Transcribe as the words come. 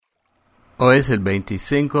Hoy es el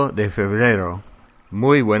 25 de febrero.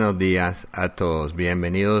 Muy buenos días a todos.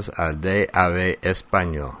 Bienvenidos al DAB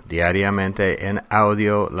Español. Diariamente en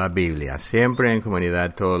audio la Biblia. Siempre en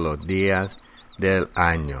comunidad todos los días del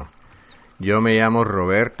año. Yo me llamo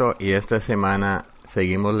Roberto y esta semana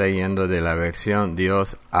seguimos leyendo de la versión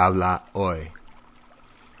Dios habla hoy.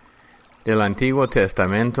 Del Antiguo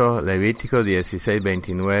Testamento, Levítico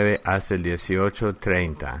 16:29 hasta el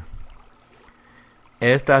 18:30.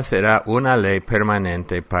 Esta será una ley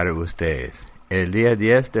permanente para ustedes. El día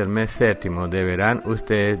 10 del mes séptimo deberán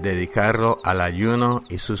ustedes dedicarlo al ayuno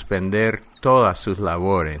y suspender todas sus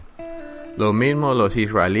labores. Lo mismo los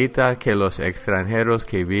israelitas que los extranjeros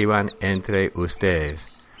que vivan entre ustedes.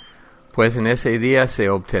 Pues en ese día se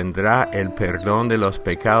obtendrá el perdón de los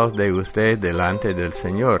pecados de ustedes delante del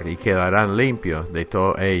Señor y quedarán limpios de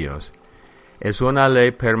todos ellos. Es una ley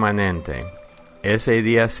permanente. Ese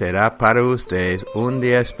día será para ustedes un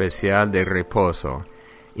día especial de reposo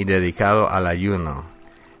y dedicado al ayuno.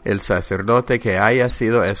 El sacerdote que haya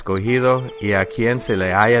sido escogido y a quien se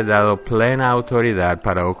le haya dado plena autoridad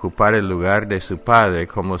para ocupar el lugar de su padre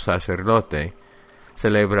como sacerdote,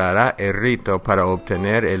 celebrará el rito para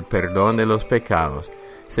obtener el perdón de los pecados.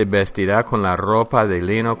 Se vestirá con la ropa de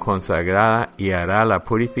lino consagrada y hará la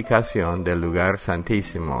purificación del lugar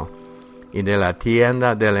santísimo y de la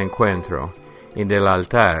tienda del encuentro y del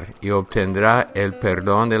altar, y obtendrá el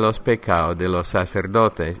perdón de los pecados de los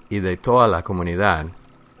sacerdotes y de toda la comunidad.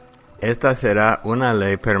 Esta será una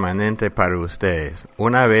ley permanente para ustedes.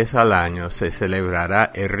 Una vez al año se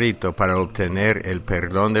celebrará el rito para obtener el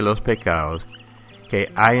perdón de los pecados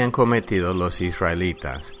que hayan cometido los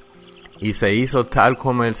israelitas. Y se hizo tal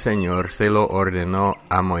como el Señor se lo ordenó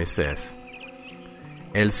a Moisés.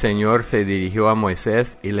 El Señor se dirigió a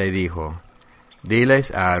Moisés y le dijo: Diles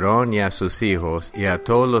a Aarón y a sus hijos y a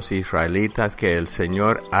todos los israelitas que el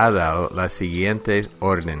Señor ha dado las siguientes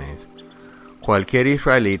órdenes. Cualquier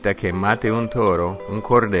israelita que mate un toro, un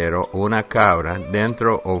cordero o una cabra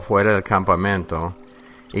dentro o fuera del campamento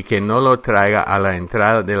y que no lo traiga a la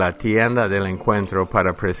entrada de la tienda del encuentro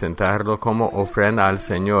para presentarlo como ofrenda al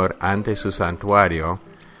Señor ante su santuario,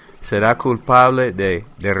 será culpable de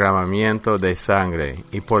derramamiento de sangre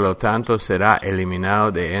y por lo tanto será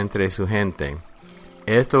eliminado de entre su gente.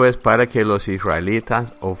 Esto es para que los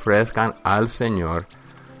israelitas ofrezcan al Señor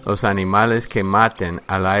los animales que maten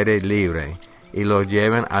al aire libre y los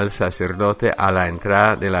lleven al sacerdote a la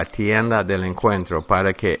entrada de la tienda del encuentro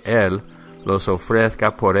para que él los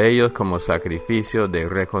ofrezca por ellos como sacrificio de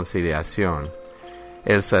reconciliación.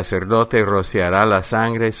 El sacerdote rociará la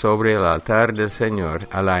sangre sobre el altar del Señor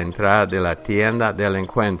a la entrada de la tienda del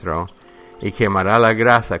encuentro y quemará la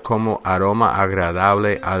grasa como aroma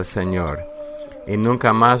agradable al Señor. Y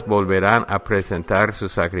nunca más volverán a presentar su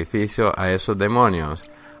sacrificio a esos demonios,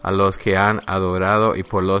 a los que han adorado y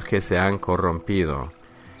por los que se han corrompido.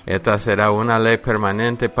 Esta será una ley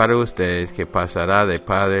permanente para ustedes que pasará de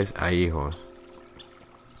padres a hijos.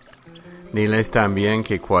 Diles también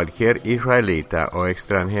que cualquier israelita o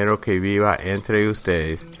extranjero que viva entre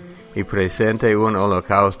ustedes y presente un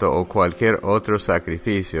holocausto o cualquier otro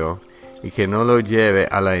sacrificio, y que no lo lleve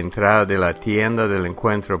a la entrada de la tienda del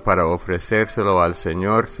encuentro para ofrecérselo al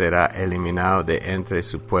Señor, será eliminado de entre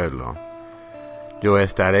su pueblo. Yo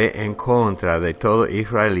estaré en contra de todo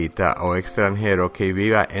israelita o extranjero que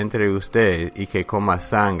viva entre ustedes y que coma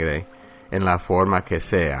sangre en la forma que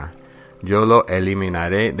sea. Yo lo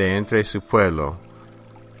eliminaré de entre su pueblo,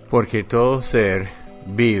 porque todo ser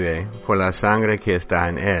vive por la sangre que está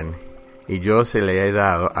en él, y yo se le he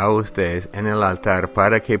dado a ustedes en el altar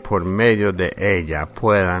para que por medio de ella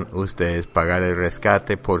puedan ustedes pagar el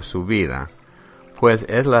rescate por su vida, pues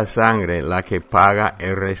es la sangre la que paga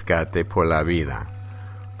el rescate por la vida.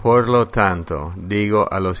 Por lo tanto, digo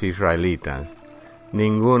a los israelitas: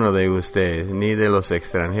 ninguno de ustedes, ni de los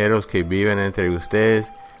extranjeros que viven entre ustedes,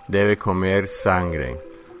 debe comer sangre.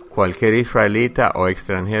 Cualquier israelita o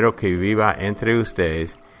extranjero que viva entre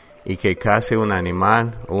ustedes y que case un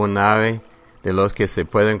animal o un ave de los que se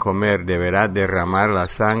pueden comer, deberá derramar la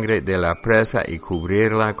sangre de la presa y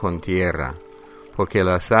cubrirla con tierra, porque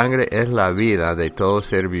la sangre es la vida de todo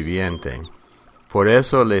ser viviente. Por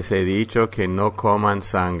eso les he dicho que no coman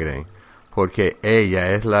sangre, porque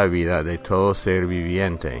ella es la vida de todo ser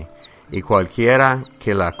viviente, y cualquiera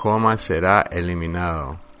que la coma será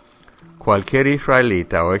eliminado. Cualquier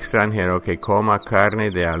israelita o extranjero que coma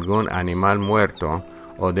carne de algún animal muerto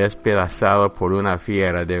o despedazado por una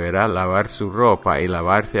fiera deberá lavar su ropa y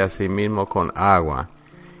lavarse a sí mismo con agua,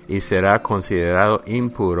 y será considerado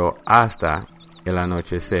impuro hasta el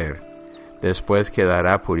anochecer. Después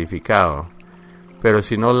quedará purificado.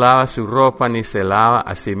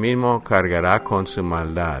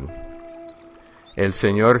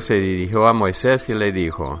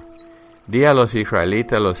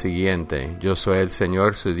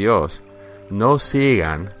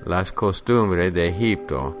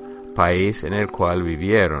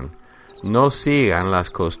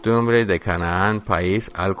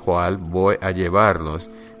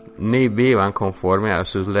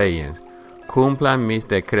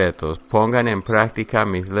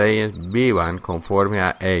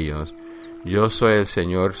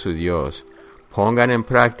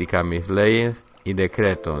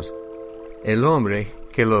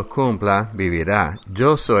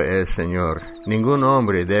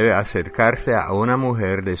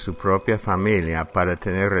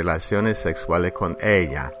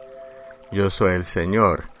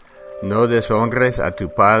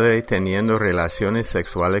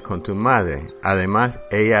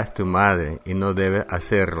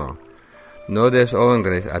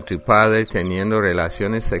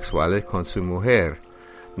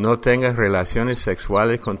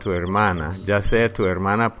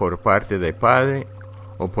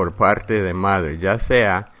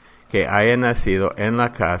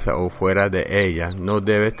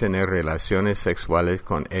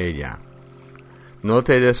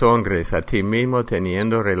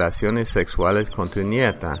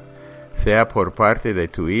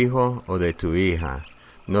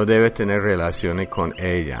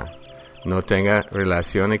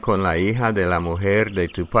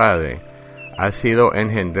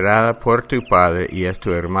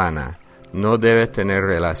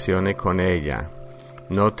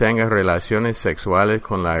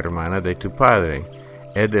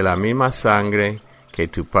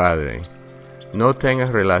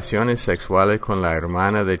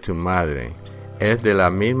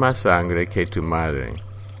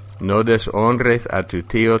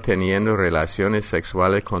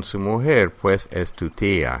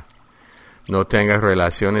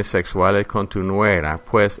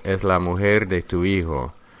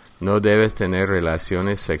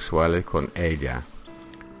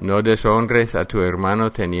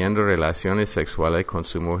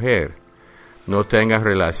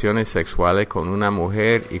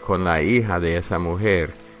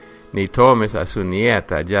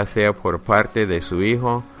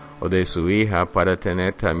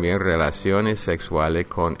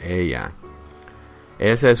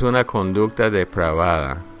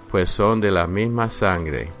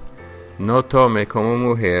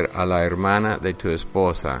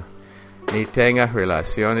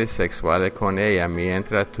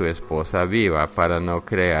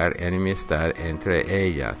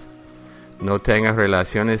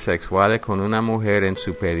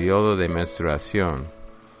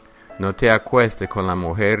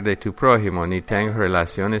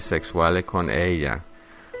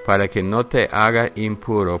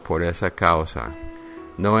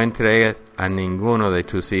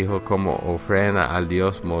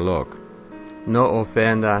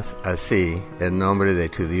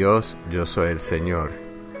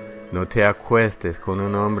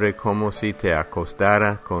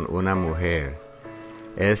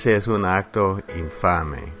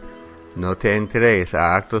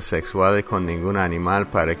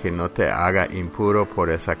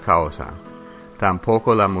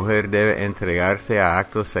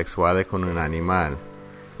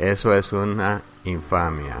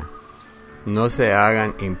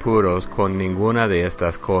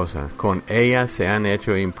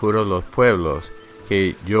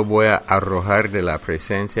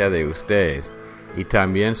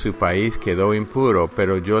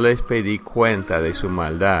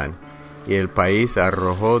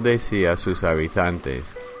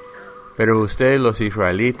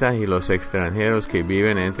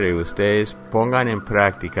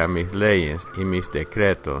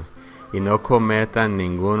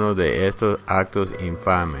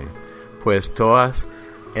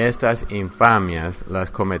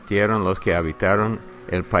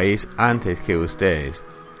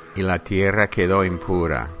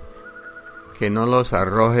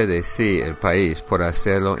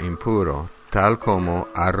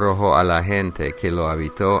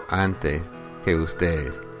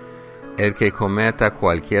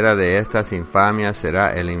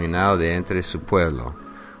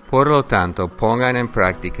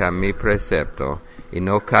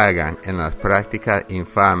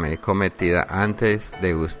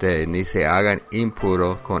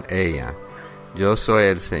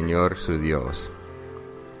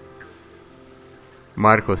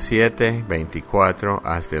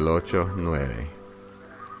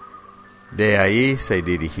 De ahí se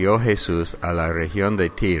dirigió Jesús a la región de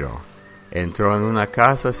Tiro. Entró en una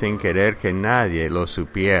casa sin querer que nadie lo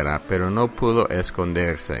supiera, pero no pudo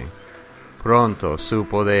esconderse. Pronto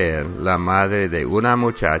supo de él la madre de una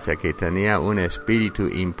muchacha que tenía un espíritu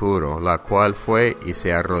impuro, la cual fue y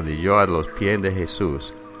se arrodilló a los pies de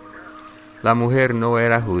Jesús. La mujer no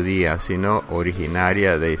era judía, sino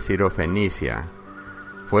originaria de Sirofenicia.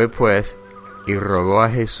 Fue pues y rogó a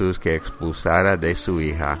Jesús que expulsara de su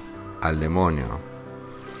hija al demonio.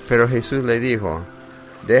 Pero Jesús le dijo: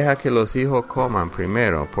 deja que los hijos coman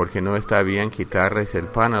primero, porque no está bien quitarles el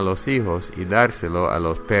pan a los hijos y dárselo a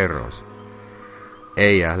los perros.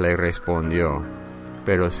 Ella le respondió: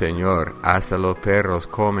 pero Señor, hasta los perros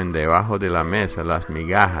comen debajo de la mesa las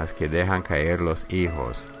migajas que dejan caer los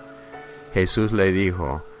hijos. Jesús le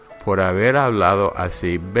dijo: por haber hablado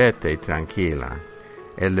así, vete tranquila.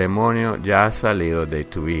 El demonio ya ha salido de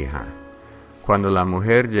tu hija. Cuando la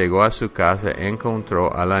mujer llegó a su casa,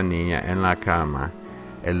 encontró a la niña en la cama.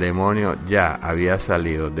 El demonio ya había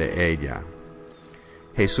salido de ella.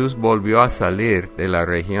 Jesús volvió a salir de la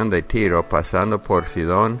región de Tiro, pasando por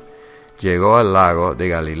Sidón, llegó al lago de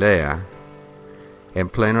Galilea, en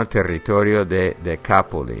pleno territorio de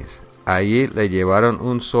Decápolis. Allí le llevaron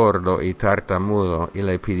un sordo y tartamudo y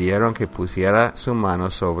le pidieron que pusiera su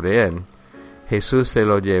mano sobre él. Jesús se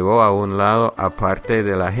lo llevó a un lado aparte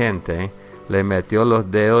de la gente, le metió los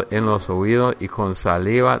dedos en los oídos y con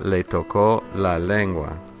saliva le tocó la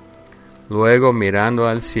lengua. Luego, mirando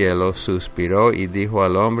al cielo, suspiró y dijo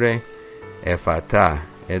al hombre: Efatá,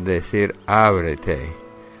 es decir, ábrete.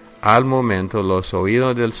 Al momento los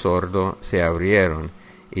oídos del sordo se abrieron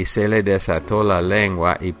y se le desató la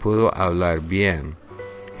lengua y pudo hablar bien.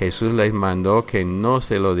 Jesús les mandó que no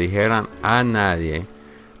se lo dijeran a nadie,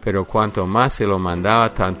 pero cuanto más se lo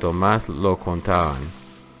mandaba, tanto más lo contaban.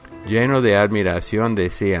 Lleno de admiración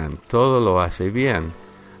decían: todo lo hace bien,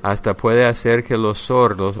 hasta puede hacer que los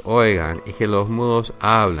sordos oigan y que los mudos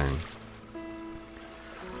hablen.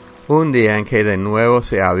 Un día en que de nuevo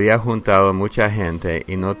se había juntado mucha gente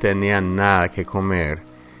y no tenían nada que comer,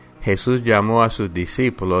 Jesús llamó a sus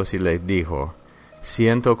discípulos y les dijo: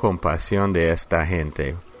 siento compasión de esta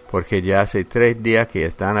gente, porque ya hace 3 días que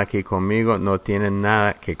están aquí conmigo, no tienen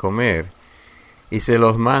nada que comer. Y se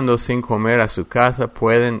los mando sin comer a su casa,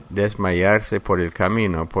 pueden desmayarse por el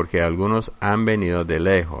camino, porque algunos han venido de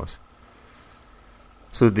lejos.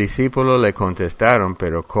 Sus discípulos le contestaron: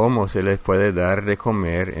 pero ¿cómo se les puede dar de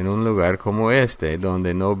comer en un lugar como este,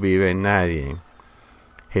 donde no vive nadie?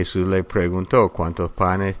 Jesús le preguntó: ¿cuántos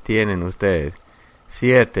panes tienen ustedes?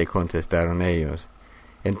 7, contestaron ellos.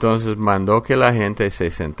 Entonces mandó que la gente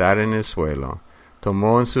se sentara en el suelo.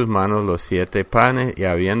 Tomó en sus manos los 7 panes y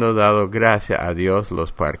habiendo dado gracia a Dios,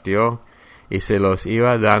 los partió y se los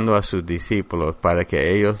iba dando a sus discípulos para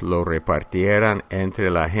que ellos lo repartieran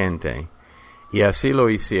entre la gente. Y así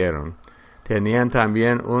lo hicieron. Tenían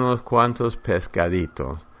también unos cuantos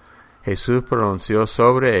pescaditos. Jesús pronunció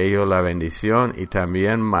sobre ellos la bendición y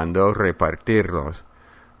también mandó repartirlos.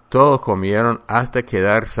 Todos comieron hasta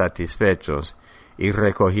quedar satisfechos y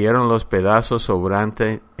recogieron los pedazos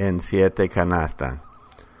sobrantes en 7 canastas.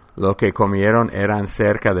 Los que comieron eran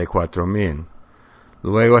cerca de 4,000.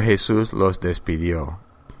 Luego Jesús los despidió.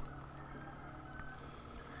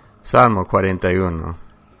 Salmo 41.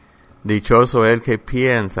 Dichoso el que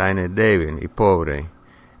piensa en el débil y pobre.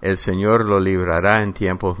 El Señor lo librará en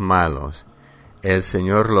tiempos malos. El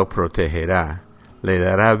Señor lo protegerá. Le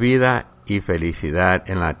dará vida y felicidad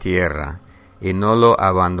en la tierra, y no lo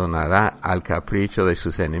abandonará al capricho de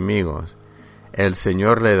sus enemigos. El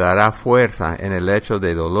Señor le dará fuerza en el lecho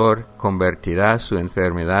de dolor, convertirá su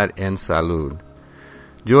enfermedad en salud.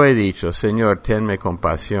 Yo he dicho: Señor, tenme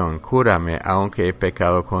compasión, cúrame, aunque he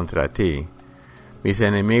pecado contra ti. Mis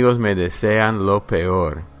enemigos me desean lo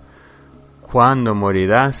peor. ¿Cuándo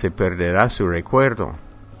morirá? ¿Se perderá su recuerdo?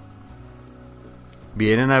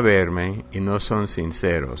 Vienen a verme y no son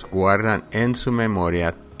sinceros, guardan en su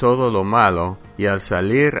memoria todo lo malo, y al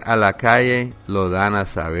salir a la calle lo dan a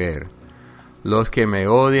saber. Los que me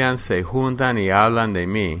odian se juntan y hablan de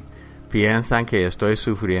mí, piensan que estoy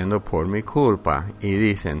sufriendo por mi culpa, y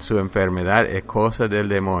dicen: su enfermedad es cosa del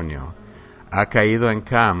demonio. Ha caído en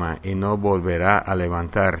cama y no volverá a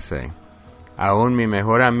levantarse. Aún mi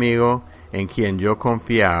mejor amigo, en quien yo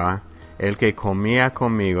confiaba, el que comía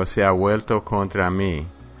conmigo, se ha vuelto contra mí.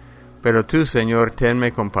 Pero tú, Señor,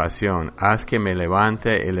 tenme compasión, haz que me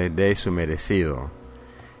levante y le dé su merecido.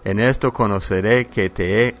 En esto conoceré que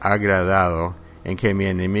te he agradado, en que mi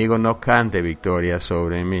enemigo no cante victoria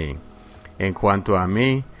sobre mí. En cuanto a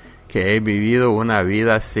mí, que he vivido una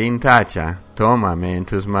vida sin tacha, tómame en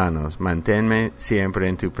tus manos, manténme siempre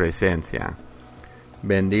en tu presencia.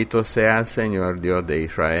 Bendito sea el Señor Dios de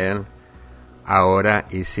Israel, ahora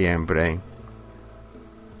y siempre.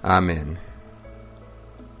 Amén.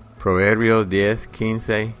 Proverbios 10,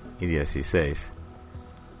 15 y 16.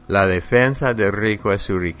 La defensa del rico es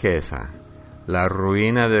su riqueza, la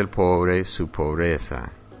ruina del pobre su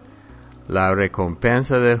pobreza. La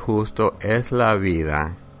recompensa del justo es la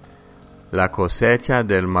vida, la cosecha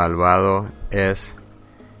del malvado es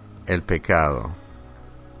el pecado.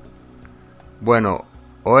 Bueno,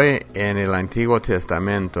 hoy en el Antiguo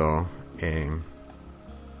Testamento, en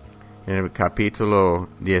el capítulo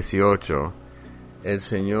 18, el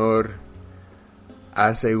Señor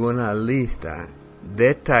hace una lista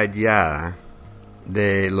detallada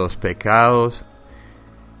de los pecados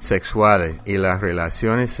sexuales y las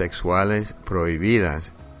relaciones sexuales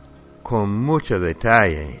prohibidas con mucho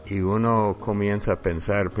detalle, y uno comienza a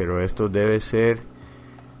pensar, pero esto debe ser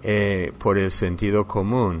por el sentido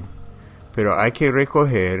común. Pero hay que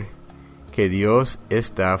recoger que Dios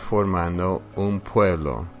está formando un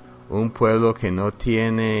pueblo que no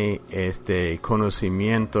tiene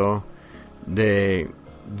conocimiento de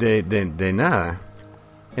nada.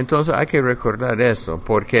 Entonces hay que recordar esto,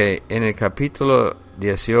 porque en el capítulo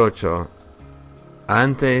 18,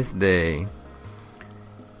 antes de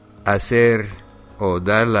hacer o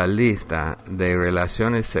dar la lista de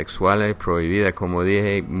relaciones sexuales prohibidas, como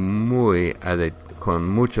dije, con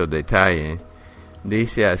mucho detalle,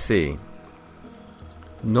 dice así: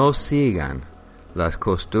 no sigan las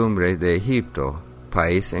costumbres de Egipto,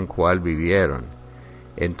 país en cual vivieron.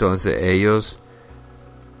 Entonces ellos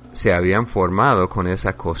se habían formado con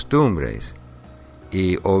esas costumbres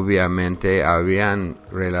y obviamente habían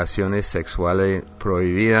relaciones sexuales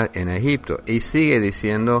prohibidas en Egipto. Y sigue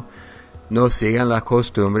diciendo: no sigan las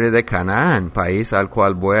costumbres de Canaán, país al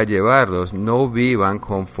cual voy a llevarlos, no vivan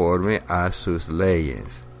conforme a sus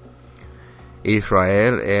leyes.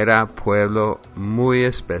 Israel era pueblo muy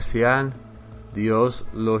especial, Dios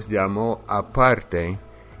los llamó aparte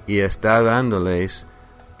y está dándoles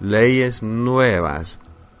leyes nuevas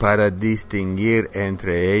para distinguir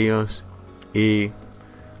entre ellos y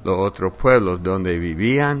los otros pueblos donde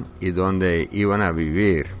vivían y donde iban a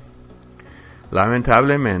vivir.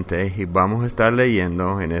 Lamentablemente, y vamos a estar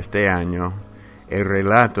leyendo en este año el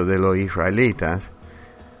relato de los israelitas,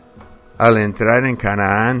 al entrar en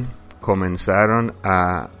Canaán comenzaron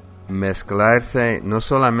a mezclarse no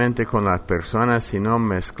solamente con las personas, sino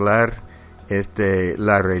mezclar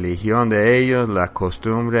la religión de ellos, las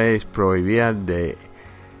costumbres prohibidas de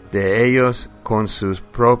ellos con sus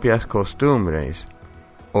propias costumbres,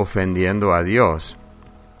 ofendiendo a Dios.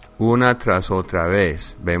 Una tras otra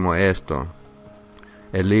vez vemos esto.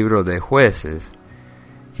 El libro de Jueces,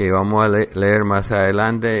 que vamos a leer más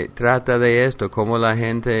adelante, trata de esto, cómo la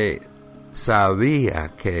gente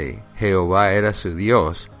sabía que Jehová era su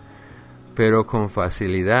Dios, pero con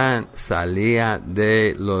facilidad salía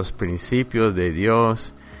de los principios de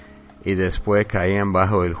Dios y después caían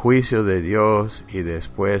bajo el juicio de Dios y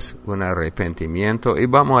después un arrepentimiento. Y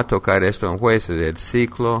vamos a tocar esto en Jueces, el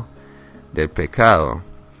ciclo del pecado.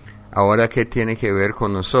 Ahora, ¿qué tiene que ver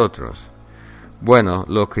con nosotros? Bueno,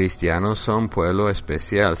 los cristianos son pueblo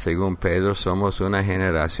especial. Según Pedro, somos una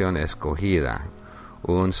generación escogida,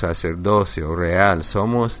 un sacerdocio real.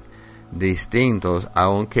 Somos distintos,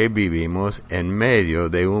 aunque vivimos en medio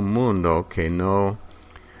de un mundo que no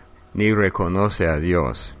ni reconoce a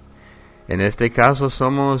Dios. En este caso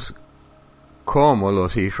somos como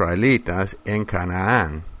los israelitas en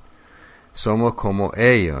Canaán. Somos como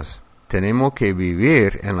ellos. Tenemos que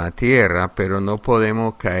vivir en la tierra, pero no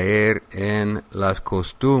podemos caer en las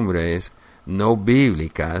costumbres no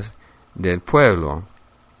bíblicas del pueblo.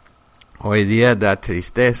 Hoy día da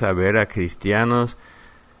tristeza ver a cristianos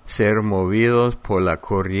ser movidos por la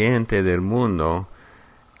corriente del mundo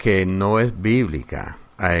que no es bíblica.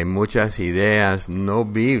 Hay muchas ideas no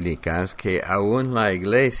bíblicas que aún la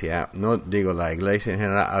iglesia, no digo la iglesia en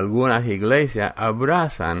general, algunas iglesias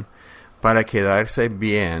abrazan para quedarse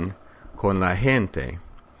bien con la gente.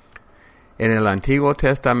 En el Antiguo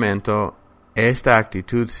Testamento, esta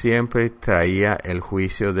actitud siempre traía el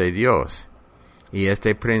juicio de Dios. Y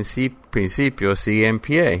este principio sigue en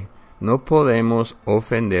pie. No podemos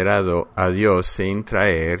ofender a Dios sin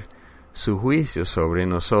traer su juicio sobre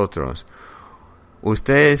nosotros.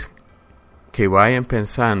 Ustedes que vayan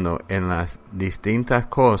pensando en las distintas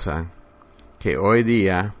cosas que hoy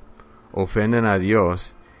día ofenden a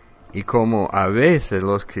Dios, y como a veces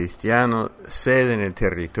los cristianos ceden el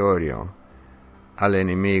territorio al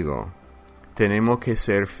enemigo. tenemos que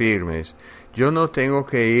ser firmes. Yo no tengo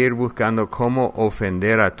que ir buscando cómo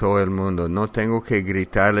ofender a todo el mundo. No tengo que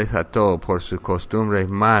gritarles a todos por sus costumbres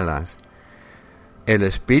malas. El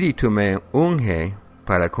Espíritu me unge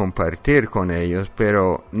para compartir con ellos,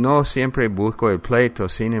 pero no siempre busco el pleito.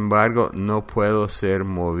 Sin embargo, no puedo ser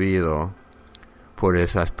movido por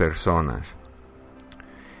esas personas.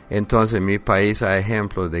 Entonces, en mi país hay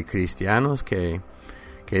ejemplos de cristianos que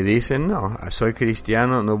dicen, no, soy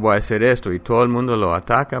cristiano, no voy a hacer esto, y todo el mundo lo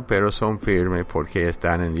ataca, pero son firmes porque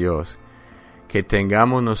están en Dios. Que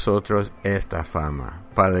tengamos nosotros esta fama.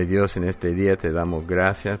 Padre Dios, en este día te damos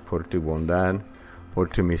gracias por tu bondad, por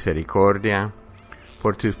tu misericordia,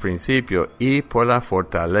 por tus principios y por la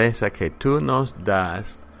fortaleza que tú nos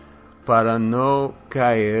das para no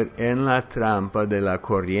caer en la trampa de la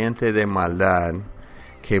corriente de maldad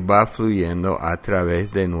que va fluyendo a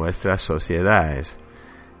través de nuestras sociedades.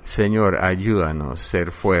 Señor, ayúdanos a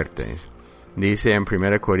ser fuertes. Dice en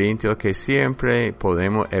 1 Corintios que siempre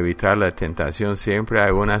podemos evitar la tentación, siempre hay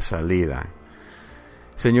una salida.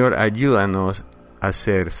 Señor, ayúdanos a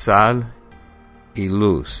ser sal y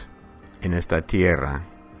luz en esta tierra.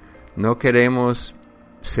 No queremos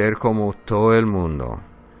ser como todo el mundo.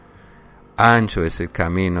 Ancho es el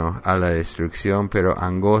camino a la destrucción, pero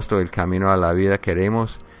angosto el camino a la vida.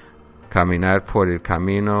 Queremos caminar por el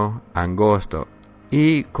camino angosto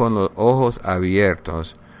y con los ojos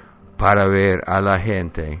abiertos para ver a la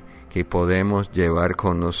gente que podemos llevar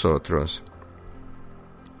con nosotros.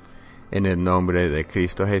 En el nombre de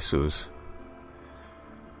Cristo Jesús.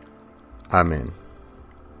 Amén.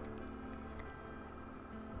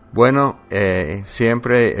 Bueno,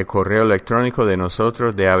 siempre el correo electrónico de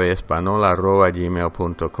nosotros,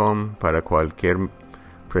 davespanol@gmail.com, para cualquier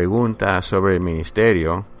pregunta sobre el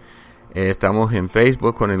ministerio. Estamos en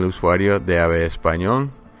Facebook con el usuario de Ave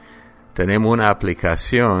Español. Tenemos una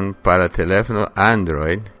aplicación para teléfono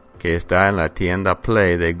Android que está en la tienda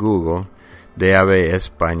Play de Google de Ave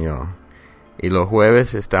Español. Y los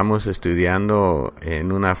jueves estamos estudiando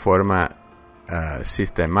en una forma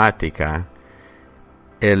sistemática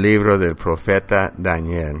el libro del profeta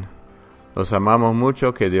Daniel. Los amamos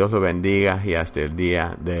mucho, que Dios lo bendiga y hasta el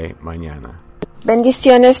día de mañana.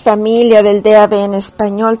 Bendiciones, familia del DAB en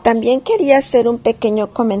español. También quería hacer un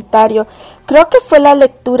pequeño comentario. Creo que fue la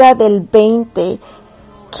lectura del 20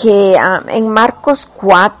 que en Marcos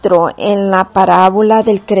 4, en la parábola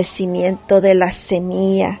del crecimiento de la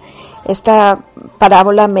semilla. Esta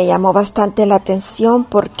parábola me llamó bastante la atención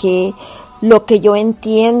porque lo que yo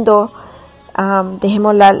entiendo,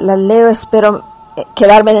 la leo, espero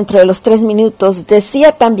quedarme dentro de los 3 minutos.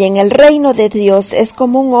 Decía también, el reino de Dios es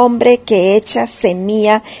como un hombre que echa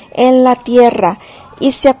semilla en la tierra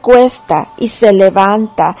y se acuesta y se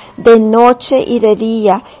levanta de noche y de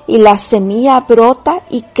día, y la semilla brota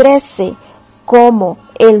y crece como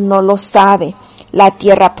él no lo sabe. La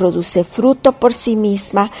tierra produce fruto por sí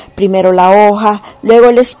misma, primero la hoja,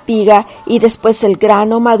 luego la espiga y después el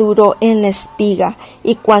grano maduro en la espiga.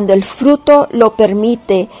 Y cuando el fruto lo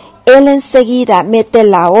permite, él enseguida mete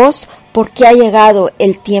la hoz, porque ha llegado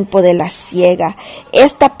el tiempo de la siega.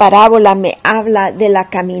 Esta parábola me habla de la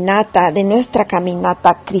caminata, de nuestra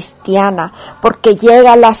caminata cristiana, porque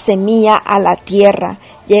llega la semilla a la tierra,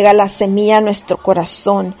 llega la semilla a nuestro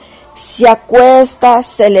corazón. Se acuesta,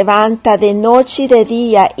 se levanta de noche y de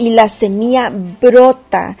día, y la semilla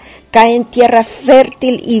brota, cae en tierra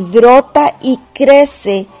fértil y brota y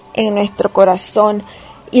crece en nuestro corazón.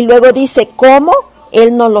 Y luego dice, ¿cómo?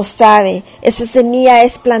 Él no lo sabe. Esa semilla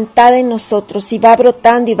es plantada en nosotros y va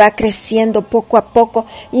brotando y va creciendo poco a poco,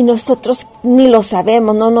 y nosotros ni lo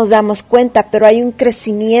sabemos, no nos damos cuenta, pero hay un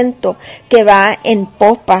crecimiento que va en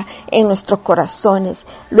popa en nuestros corazones.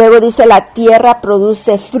 Luego dice, la tierra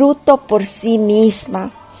produce fruto por sí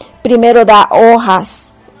misma. Primero da hojas.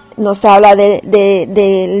 Nos habla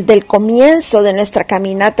del comienzo de nuestra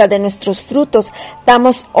caminata, de nuestros frutos.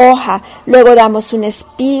 Damos hoja, luego damos una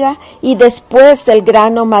espiga y después el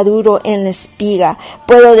grano maduro en la espiga.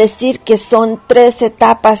 Puedo decir que son 3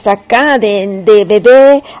 etapas acá, de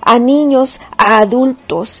bebé a niños a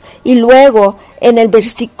adultos. Y luego en el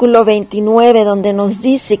versículo 29, donde nos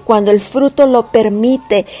dice, cuando el fruto lo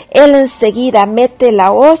permite, él enseguida mete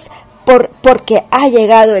la hoz, porque ha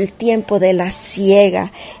llegado el tiempo de la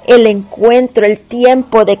siega, el encuentro, el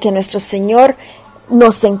tiempo de que nuestro Señor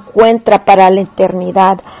nos encuentra para la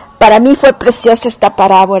eternidad. Para mí fue preciosa esta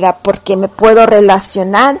parábola porque me puedo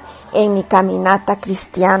relacionar en mi caminata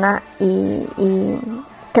cristiana y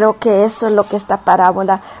creo que eso es lo que esta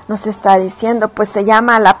parábola nos está diciendo, pues se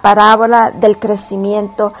llama la parábola del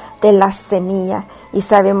crecimiento de la semilla, y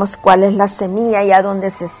sabemos cuál es la semilla y a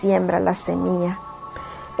dónde se siembra la semilla.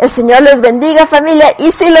 El Señor les bendiga, familia,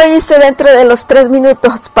 y si lo hice dentro de los 3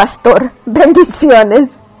 minutos, pastor.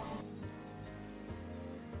 Bendiciones.